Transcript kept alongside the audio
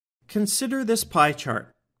Consider this pie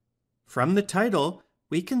chart. From the title,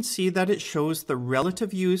 we can see that it shows the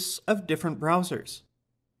relative use of different browsers.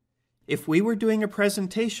 If we were doing a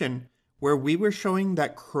presentation where we were showing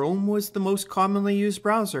that Chrome was the most commonly used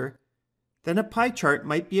browser, then a pie chart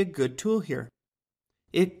might be a good tool here.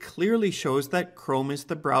 It clearly shows that Chrome is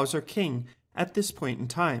the browser king at this point in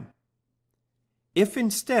time. If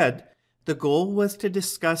instead, the goal was to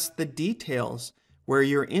discuss the details where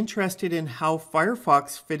you're interested in how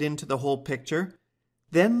Firefox fit into the whole picture,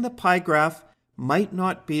 then the pie graph might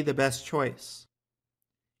not be the best choice.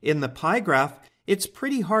 In the pie graph, it's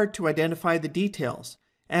pretty hard to identify the details,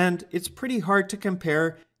 and it's pretty hard to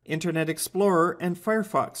compare Internet Explorer and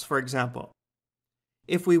Firefox, for example.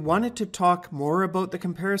 If we wanted to talk more about the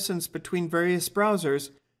comparisons between various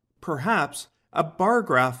browsers, perhaps a bar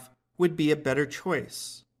graph would be a better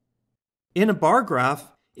choice. In a bar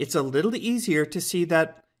graph, it's a little easier to see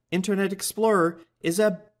that Internet Explorer is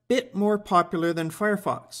a bit more popular than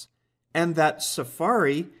Firefox, and that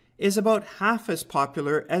Safari is about half as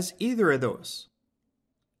popular as either of those.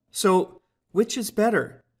 So, which is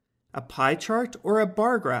better, a pie chart or a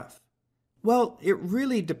bar graph? Well, it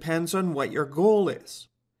really depends on what your goal is.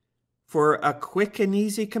 For a quick and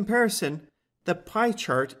easy comparison, the pie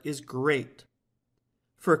chart is great.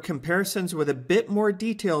 For comparisons with a bit more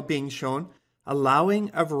detail being shown,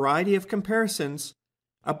 allowing a variety of comparisons,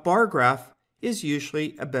 a bar graph is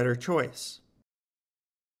usually a better choice.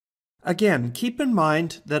 Again, keep in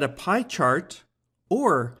mind that a pie chart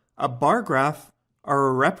or a bar graph are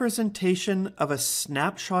a representation of a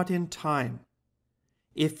snapshot in time.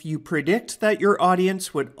 If you predict that your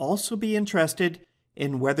audience would also be interested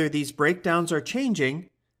in whether these breakdowns are changing,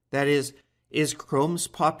 that is Chrome's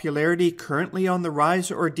popularity currently on the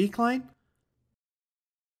rise or decline?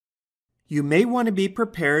 You may want to be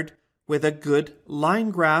prepared with a good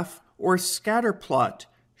line graph or scatter plot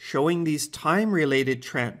showing these time-related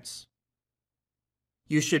trends.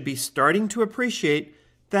 You should be starting to appreciate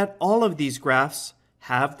that all of these graphs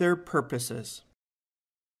have their purposes.